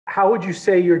how would you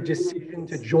say your decision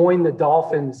to join the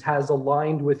Dolphins has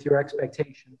aligned with your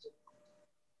expectations?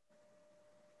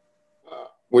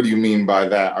 What do you mean by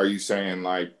that? Are you saying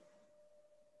like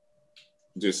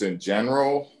just in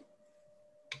general?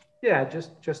 Yeah,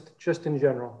 just in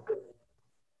general.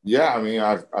 Yeah, I mean,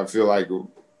 I feel like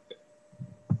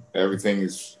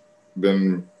everything's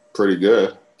been pretty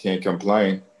good. Can't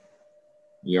complain.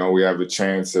 You know, we have a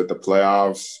chance at the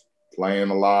playoffs, playing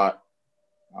a lot,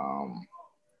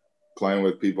 playing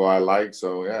with people I like.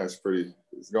 So, yeah,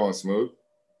 it's going smooth.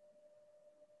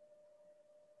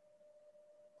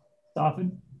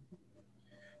 Stofan?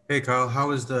 Hey, Kyle, how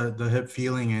is the hip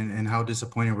feeling and how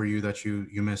disappointed were you that you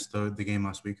missed the game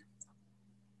last week?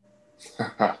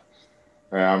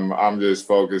 I'm just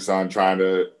focused on trying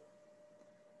to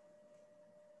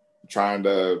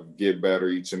get better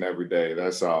each and every day.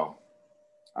 That's all.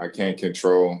 I can't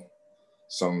control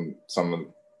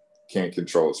can't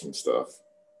control some stuff.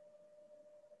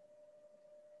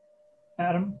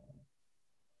 Adam?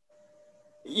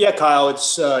 Yeah, Kyle,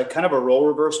 it's kind of a role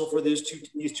reversal for these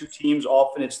two teams.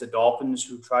 Often it's the Dolphins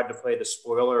who tried to play the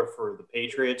spoiler for the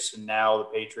Patriots, and now the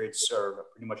Patriots are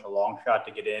pretty much a long shot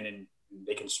to get in, and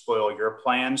they can spoil your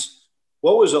plans.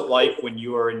 What was it like when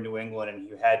you were in New England and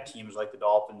you had teams like the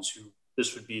Dolphins who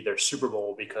this would be their Super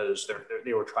Bowl because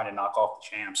they were trying to knock off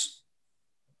the champs?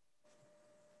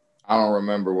 I don't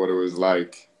remember what it was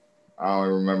like. I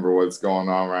only remember what's going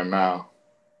on right now.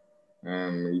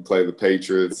 And we play the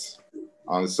Patriots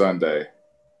on Sunday.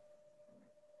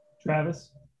 Travis?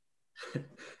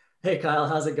 Hey, Kyle,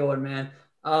 how's it going, man?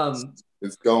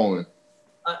 It's going.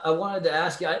 I wanted to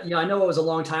ask you, I know it was a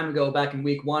long time ago back in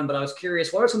week 1, but I was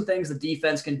curious, what are some things the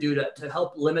defense can do to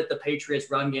help limit the Patriots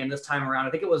run game this time around?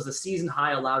 I think it was the season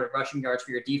high allowed at rushing yards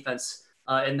for your defense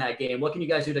in that game. What can you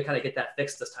guys do to kind of get that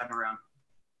fixed this time around?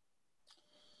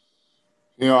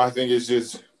 You know, I think it's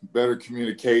just better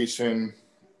communication,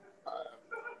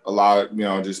 a lot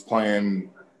of, just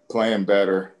playing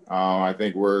better. I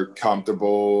think we're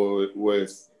comfortable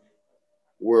with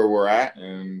where we're at,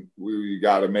 and we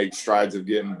got to make strides of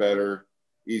getting better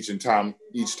each time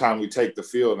we take the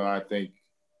field. And I think,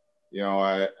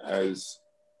 as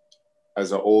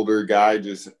an older guy,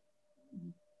 just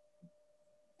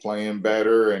playing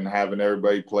better and having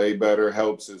everybody play better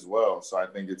helps as well. So I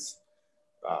think it's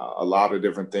a lot of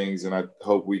different things, and I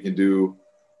hope we can do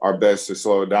our best to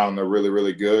slow it down. They're really,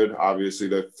 really good. Obviously,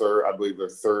 I believe they're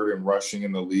third in rushing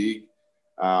in the league.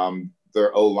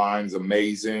 Their O-line's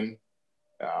amazing.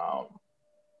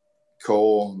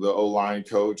 Cole, the O-line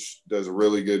coach, does a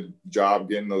really good job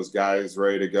getting those guys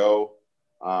ready to go.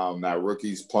 That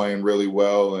rookie's playing really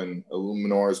well, and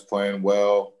Illuminor's playing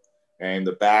well. And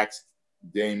the backs,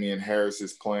 Damian Harris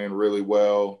is playing really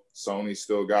well. Sony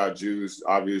still got juice.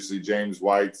 Obviously, James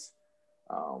White's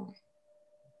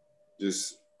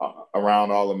just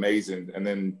around all amazing. And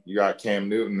then you got Cam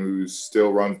Newton, who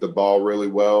still runs the ball really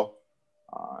well.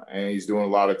 And he's doing a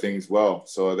lot of things well.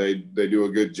 So they do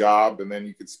a good job. And then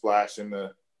you could splash in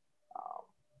the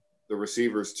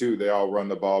receivers too. They all run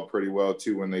the ball pretty well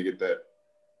too when they get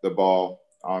the ball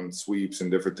on sweeps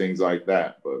and different things like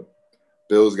that. But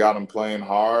Bill's got him playing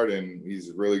hard, and he's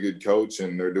a really good coach,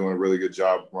 and they're doing a really good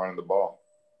job running the ball.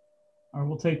 All right,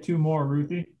 we'll take 2 more.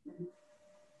 Ruthie?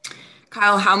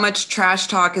 Kyle, how much trash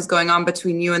talk is going on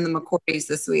between you and the McCourties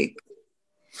this week?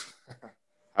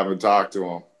 Haven't talked to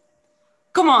them.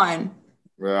 Come on.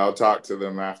 Well, I'll talk to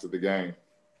them after the game.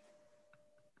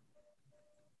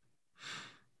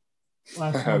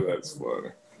 That's funny.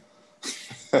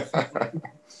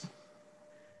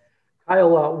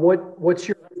 Kyle, what's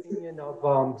your opinion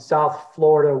of South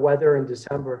Florida weather in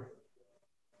December?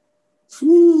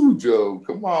 Whew, Joe,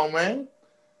 come on, man.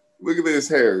 Look at his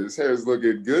hair. His hair is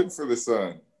looking good for the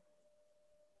sun.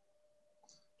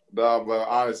 No, but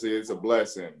honestly, it's a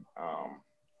blessing.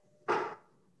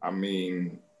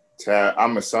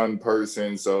 I'm a sun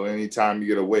person, so anytime you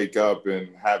get to wake up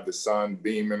and have the sun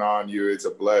beaming on you, it's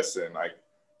a blessing. Like,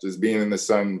 just being in the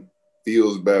sun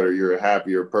feels better. You're a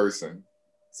happier person.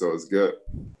 So it's good.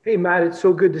 Hey, Matt, it's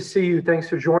so good to see you. Thanks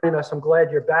for joining us. I'm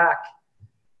glad you're back.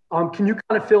 Can you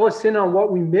kind of fill us in on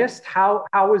what we missed? How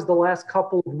was the last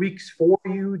couple of weeks for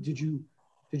you? Did you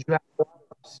have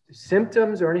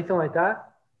symptoms or anything like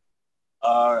that?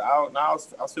 I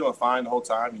was feeling fine the whole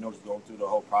time, just going through the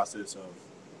whole process of,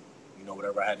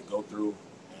 whatever I had to go through.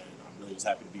 And I'm really just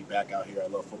happy to be back out here. I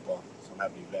love football, so I'm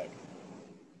happy to be back.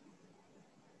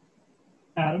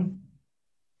 Adam?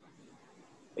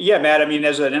 Yeah, Matt,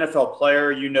 as an NFL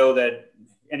player, you know that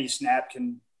any snap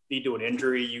can lead to an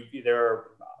injury. There are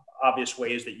obvious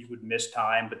ways that you would miss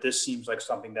time, but this seems like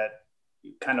something that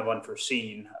kind of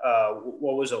unforeseen.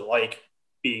 What was it like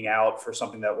being out for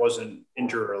something that wasn't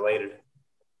injury related?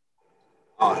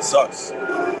 It sucks,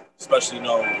 especially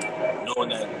knowing that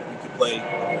you can play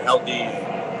healthy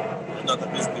and there's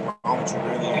nothing physically wrong with you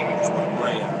really, and you just want to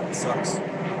play. It sucks.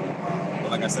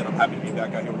 But like I said, I'm happy to be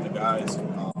back out here with the guys.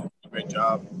 Great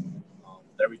job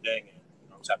with everything,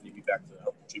 and I'm just happy to be back to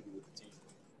help contribute with the team.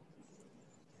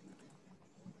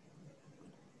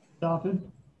 Dolphins.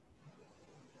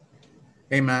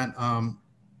 Hey, Matt.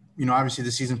 Obviously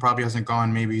the season probably hasn't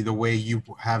gone maybe the way you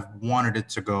have wanted it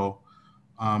to go.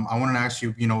 I wanted to ask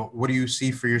you, what do you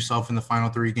see for yourself in the final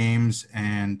 3 games?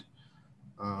 And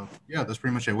that's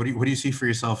pretty much it. What do you see for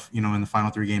yourself, in the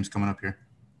final 3 games coming up here?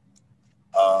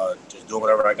 Just doing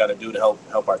whatever I got to do to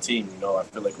help our team. I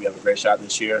feel like we have a great shot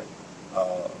this year.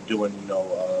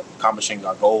 Accomplishing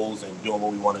our goals and doing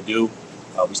what we want to do.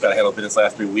 We just got to handle business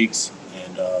last 3 weeks.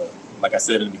 And like I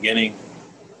said in the beginning,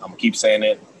 I'm going to keep saying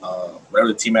it. Whatever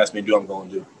the team asks me to do, I'm going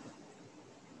to do.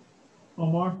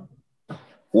 Omar?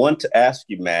 Want to ask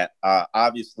you, Matt,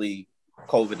 obviously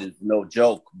COVID is no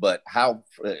joke, but how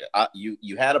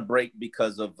you had a break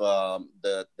because of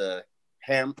the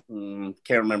ham, can't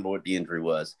remember what the injury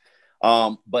was.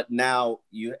 But now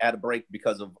you had a break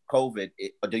because of COVID.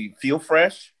 Do you feel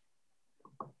fresh?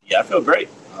 Yeah, I feel great.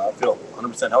 I feel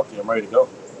 100% healthy. I'm ready to go.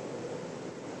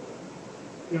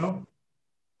 Yeah.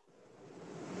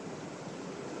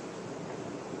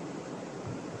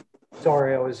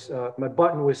 Sorry, I was my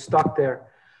button was stuck there.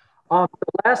 The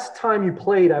last time you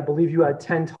played, I believe you had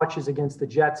 10 touches against the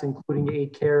Jets, including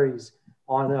 8 carries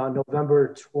on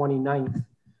November 29th.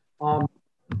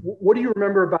 What do you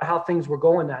remember about how things were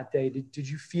going that day? Did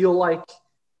you feel like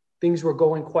things were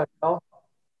going quite well?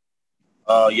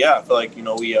 Yeah, I feel like,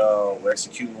 we're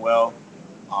executing well.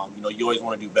 You always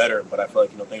want to do better, but I feel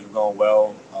like, things were going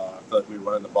well. I feel like we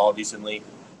were running the ball decently.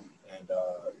 And,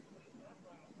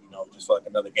 just like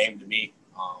another game to me.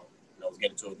 It was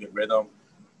getting to a good rhythm.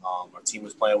 Our team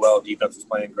was playing well. Defense was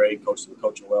playing great. Coaches were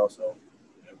coaching well. So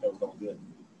everything was going good.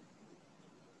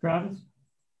 Travis?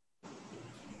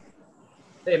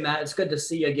 Hey, Matt, it's good to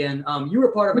see you again. You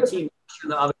were part of a team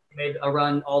that obviously made a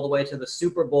run all the way to the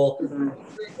Super Bowl. With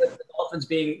the Dolphins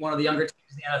being one of the younger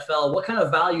teams in the NFL, what kind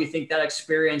of value you think that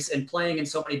experience and playing in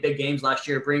so many big games last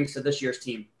year brings to this year's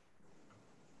team?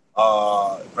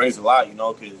 It brings a lot,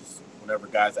 because whenever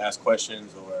guys ask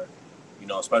questions or,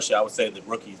 especially I would say the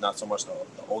rookies, not so much the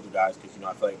older guys, because,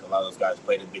 I feel like a lot of those guys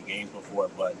played in big games before.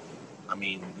 But, I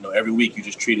mean, every week you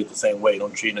just treat it the same way. You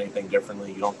don't treat anything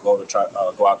differently. You don't go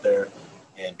out there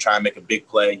and try and make a big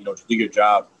play. Just do your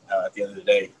job at the end of the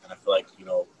day. And I feel like,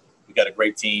 we got a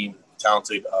great team,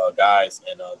 talented guys,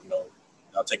 and,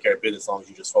 I'll take care of business as long as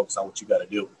you just focus on what you got to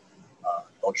do.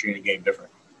 Don't treat any game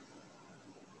different.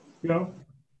 Yeah.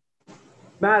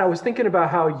 Matt, I was thinking about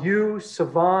how you,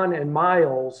 Savon, and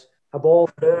Miles have all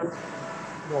done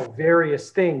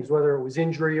various things, whether it was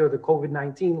injury or the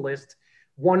COVID-19 list.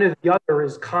 One or the other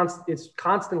is it's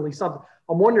constantly something.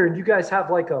 I'm wondering, do you guys have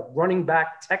like a running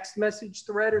back text message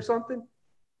thread or something?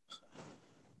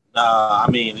 Nah,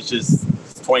 I mean, it's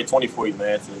 2020 for you,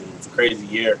 man. It's a crazy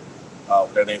year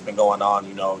with everything's been going on,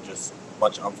 just a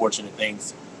bunch of unfortunate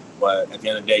things. But at the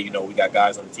end of the day, we got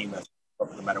guys on the team that's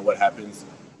no matter what happens.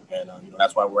 And,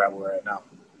 that's why we're at where we're at now.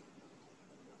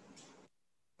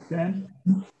 Ben?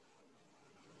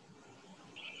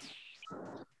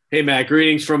 Hey, Matt,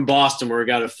 greetings from Boston, where we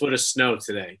got a foot of snow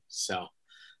today. So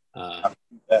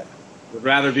would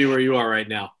rather be where you are right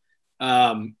now.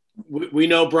 We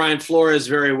know Brian Flores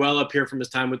very well up here from his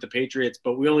time with the Patriots,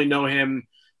 but we only know him.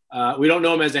 We don't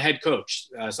know him as a head coach,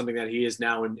 something that he is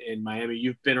now in Miami.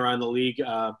 You've been around the league,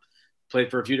 played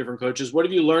for a few different coaches. What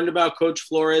have you learned about Coach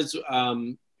Flores?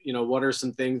 What are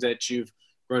some things that you've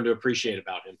grown to appreciate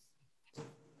about him?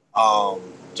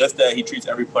 Just that he treats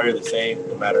every player the same,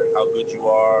 no matter how good you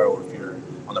are or if you're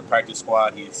on the practice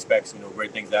squad. He expects,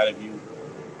 great things out of you.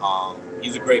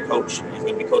 He's a great coach. He's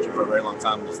going to be coaching for a very long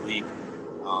time in this league.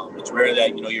 It's rare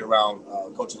that, you're around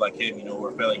coaches like him, who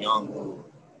are fairly young, who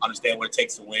understand what it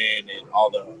takes to win and all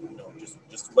the,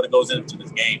 just what it goes into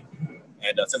this game.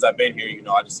 And since I've been here,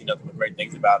 I just see nothing but great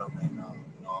things about him. And,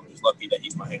 I'm just lucky that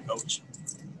he's my head coach.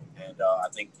 And I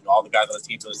think, all the guys on the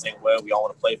team feel the same way. We all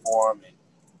want to play for him and,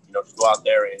 just go out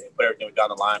there and put everything we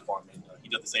got on the line for him. And he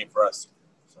did the same for us.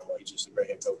 So he's just a great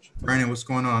head coach. Brandon, what's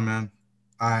going on, man?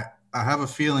 I have a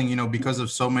feeling, because of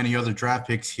so many other draft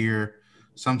picks here,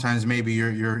 sometimes maybe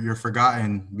you're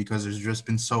forgotten because there's just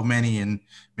been so many and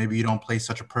maybe you don't play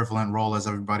such a prevalent role as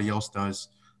everybody else does.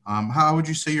 How would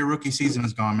you say your rookie season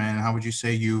has gone, man? And how would you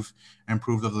say you've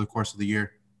improved over the course of the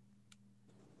year?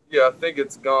 Yeah, I think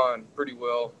it's gone pretty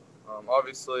well.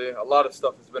 Obviously, a lot of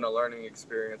stuff has been a learning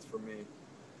experience for me.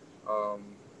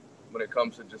 when it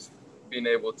comes to just being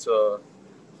able to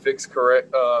fix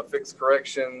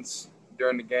corrections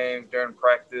during the game, during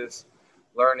practice,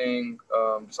 learning,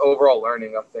 just overall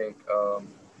learning, I think.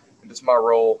 And just my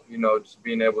role, just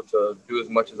being able to do as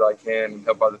much as I can and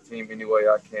help out the team any way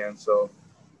I can. So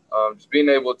just being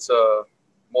able to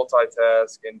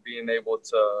multitask and being able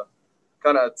to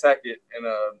kind of attack it and,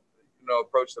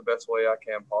 approach the best way I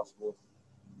can possible.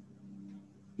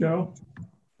 Joe?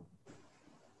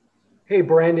 Hey,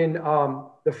 Brandon,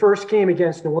 the first game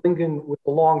against New England was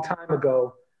a long time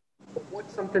ago.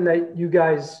 What's something that you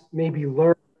guys maybe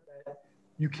learned that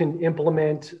you can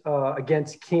implement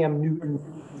against Cam Newton?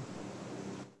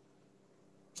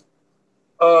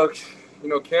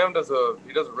 Cam does a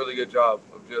really good job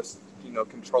of just,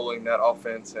 controlling that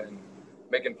offense and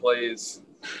making plays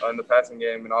in the passing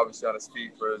game and obviously on his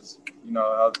feet for his,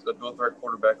 a dual threat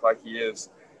quarterback like he is.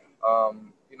 A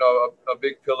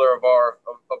big pillar of our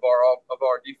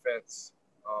defense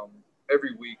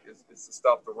every week is to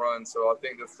stop the run. So I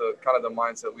think that's the kind of the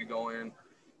mindset we go in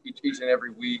each and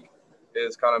every week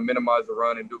is kind of minimize the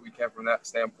run and do what we can from that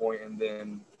standpoint, and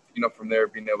then from there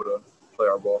being able to play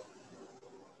our ball.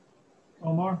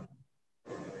 Omar?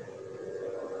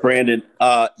 Brandon,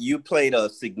 you played a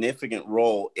significant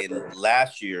role in the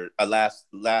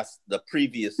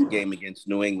previous game against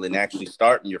New England, actually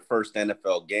starting your first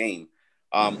NFL game.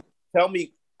 Tell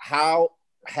me, how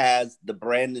has the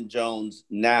Brandon Jones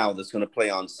now that's going to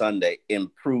play on Sunday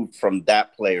improved from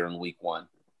that player in week one?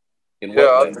 I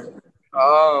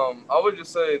would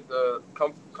just say the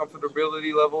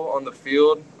comfortability level on the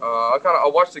field. I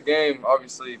watched the game,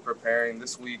 obviously preparing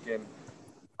this week, and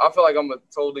I feel like I'm a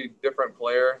totally different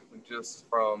player just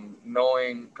from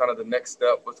knowing kind of the next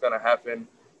step, what's going to happen,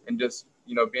 and just,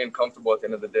 being comfortable at the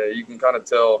end of the day. You can kind of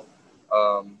tell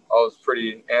I was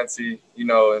pretty antsy,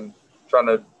 and trying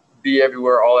to be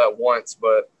everywhere all at once.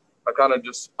 But I kind of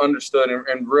just understood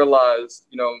and realized,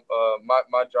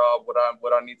 my job, what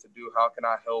I need to do, how can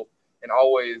I help, and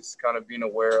always kind of being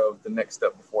aware of the next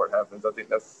step before it happens. I think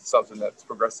that's something that's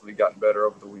progressively gotten better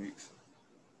over the weeks.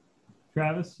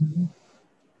 Travis?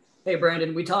 Hey,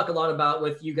 Brandon, we talk a lot about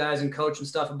with you guys and coach and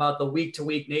stuff about the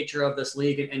week-to-week nature of this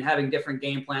league and having different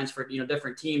game plans for,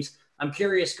 different teams. I'm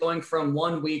curious, going from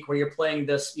 1 week where you're playing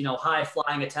this,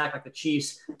 high-flying attack like the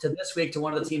Chiefs to this week to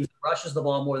one of the teams that rushes the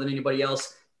ball more than anybody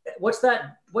else. What's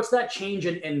that change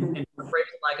in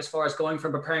like as far as going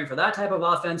from preparing for that type of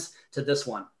offense to this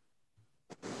one?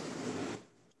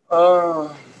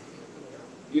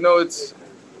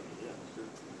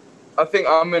 I think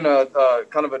I'm in a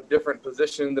kind of a different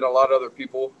position than a lot of other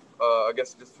people. I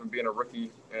guess just from being a rookie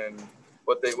and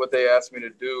what they asked me to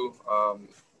do.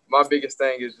 My biggest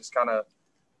thing is just kind of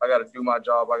I got to do my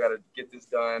job. I got to get this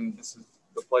done. This is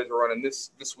the plays we're running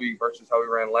this week versus how we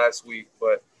ran last week.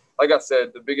 But like I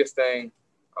said, the biggest thing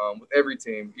with every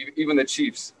team, even the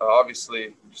Chiefs,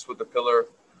 obviously, just with the pillar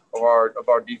of our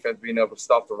defense being able to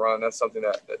stop the run, that's something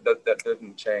that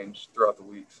didn't change throughout the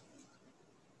weeks.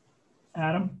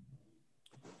 Adam?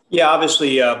 Yeah,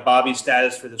 obviously, Bobby's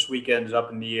status for this weekend is up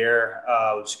in the air.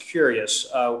 I was curious,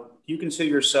 do you consider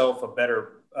yourself a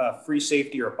better free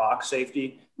safety or box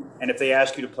safety? And if they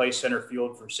ask you to play center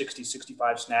field for 60,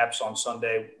 65 snaps on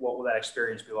Sunday, what will that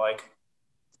experience be like?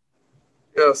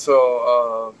 Yeah,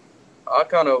 so I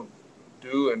kind of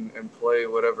do and play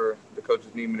whatever the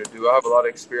coaches need me to do. I have a lot of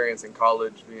experience in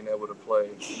college being able to play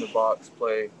in the box,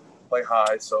 play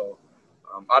high, so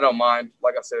I don't mind.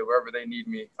 Like I said, wherever they need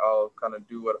me, I'll kind of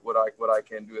do what I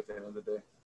can do at the end of the day.